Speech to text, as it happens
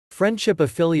Friendship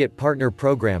Affiliate Partner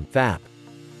Program (FAPP).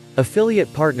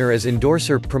 Affiliate partner as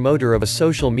endorser, promoter of a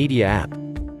social media app.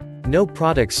 No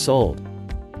products sold.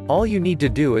 All you need to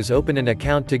do is open an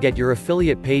account to get your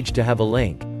affiliate page to have a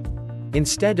link.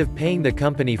 Instead of paying the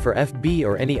company for FB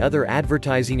or any other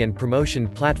advertising and promotion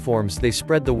platforms, they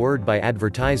spread the word by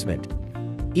advertisement.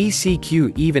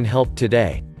 ECQ even helped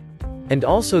today. And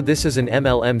also this is an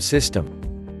MLM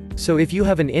system. So if you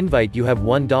have an invite you have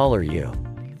 $1 you.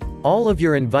 All of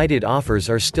your invited offers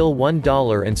are still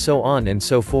 $1 and so on and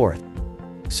so forth.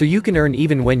 So you can earn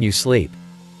even when you sleep.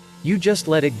 You just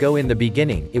let it go in the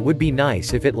beginning. It would be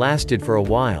nice if it lasted for a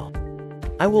while.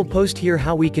 I will post here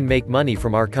how we can make money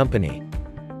from our company.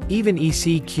 Even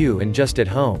ECQ and just at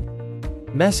home.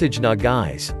 Message na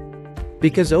guys.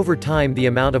 Because over time the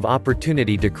amount of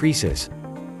opportunity decreases.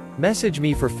 Message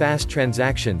me for fast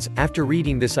transactions. After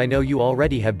reading this I know you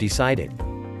already have decided.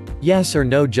 Yes or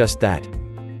no, just that.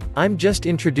 I'm just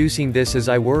introducing this as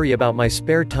I worry about my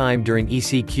spare time during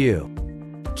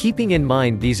ECQ. Keeping in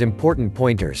mind these important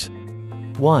pointers.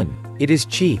 1. It is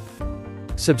cheap.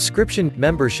 Subscription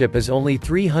membership is only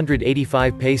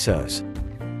 385 pesos.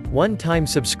 One-time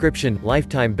subscription,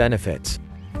 lifetime benefits.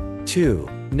 2.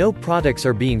 No products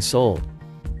are being sold.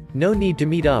 No need to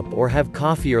meet up or have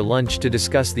coffee or lunch to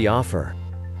discuss the offer.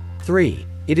 3.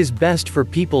 It is best for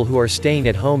people who are staying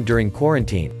at home during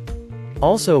quarantine.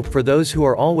 Also, for those who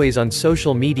are always on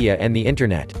social media and the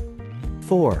internet.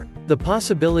 4. The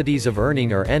possibilities of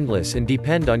earning are endless and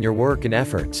depend on your work and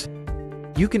efforts.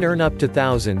 You can earn up to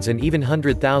thousands and even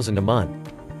 100,000 a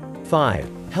month.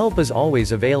 5. Help is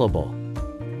always available.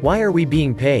 Why are we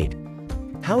being paid?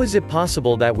 How is it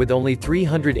possible that with only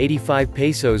 385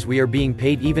 pesos we are being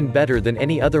paid even better than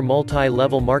any other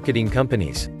multi-level marketing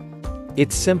companies?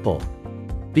 It's simple.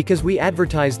 Because we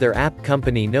advertise their app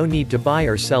company, no need to buy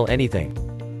or sell anything.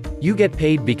 You get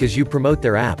paid because you promote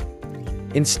their app.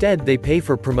 Instead they pay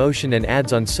for promotion and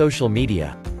ads on social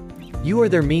media. You are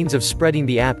their means of spreading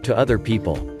the app to other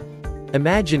people.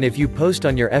 Imagine if you post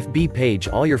on your FB page,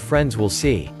 all your friends will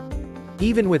see.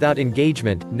 Even without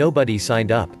engagement, nobody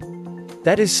signed up.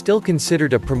 That is still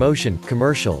considered a promotion.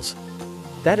 Commercials.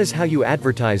 That is how you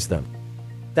advertise them.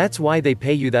 That's why they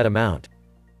pay you that amount.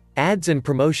 Ads and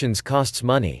promotions costs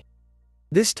money.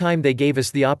 This time they gave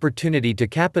us the opportunity to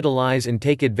capitalize and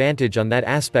take advantage on that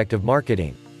aspect of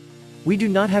marketing. We do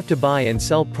not have to buy and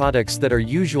sell products that are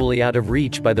usually out of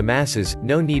reach by the masses,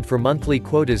 no need for monthly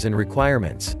quotas and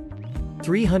requirements.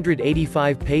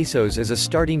 385 pesos as a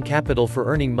starting capital for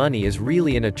earning money is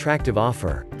really an attractive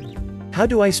offer. How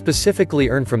do I specifically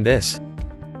earn from this?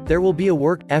 There will be a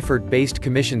work effort-based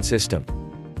commission system.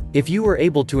 If you were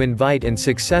able to invite and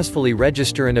successfully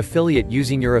register an affiliate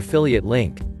using your affiliate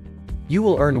link, you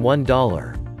will earn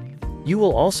 $1. You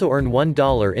will also earn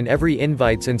 $1 in every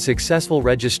invites and successful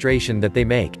registration that they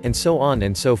make, and so on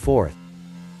and so forth.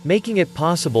 Making it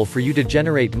possible for you to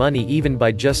generate money even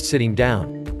by just sitting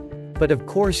down. But of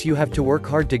course you have to work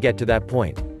hard to get to that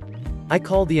point. I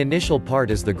call the initial part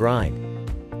as the grind.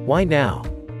 Why now?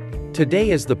 Today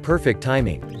is the perfect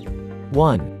timing.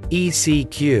 1.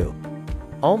 ECQ.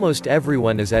 Almost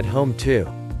everyone is at home too.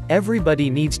 Everybody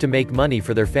needs to make money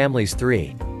for their families.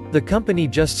 3. The company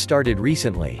just started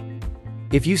recently.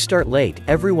 If you start late,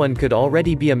 everyone could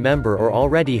already be a member or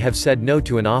already have said no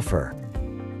to an offer.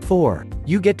 4.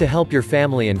 You get to help your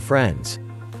family and friends.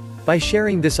 By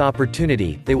sharing this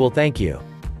opportunity, they will thank you.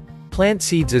 Plant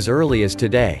seeds as early as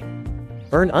today.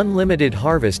 Earn unlimited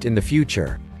harvest in the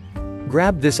future.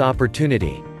 Grab this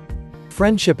opportunity.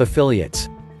 Friendship affiliates.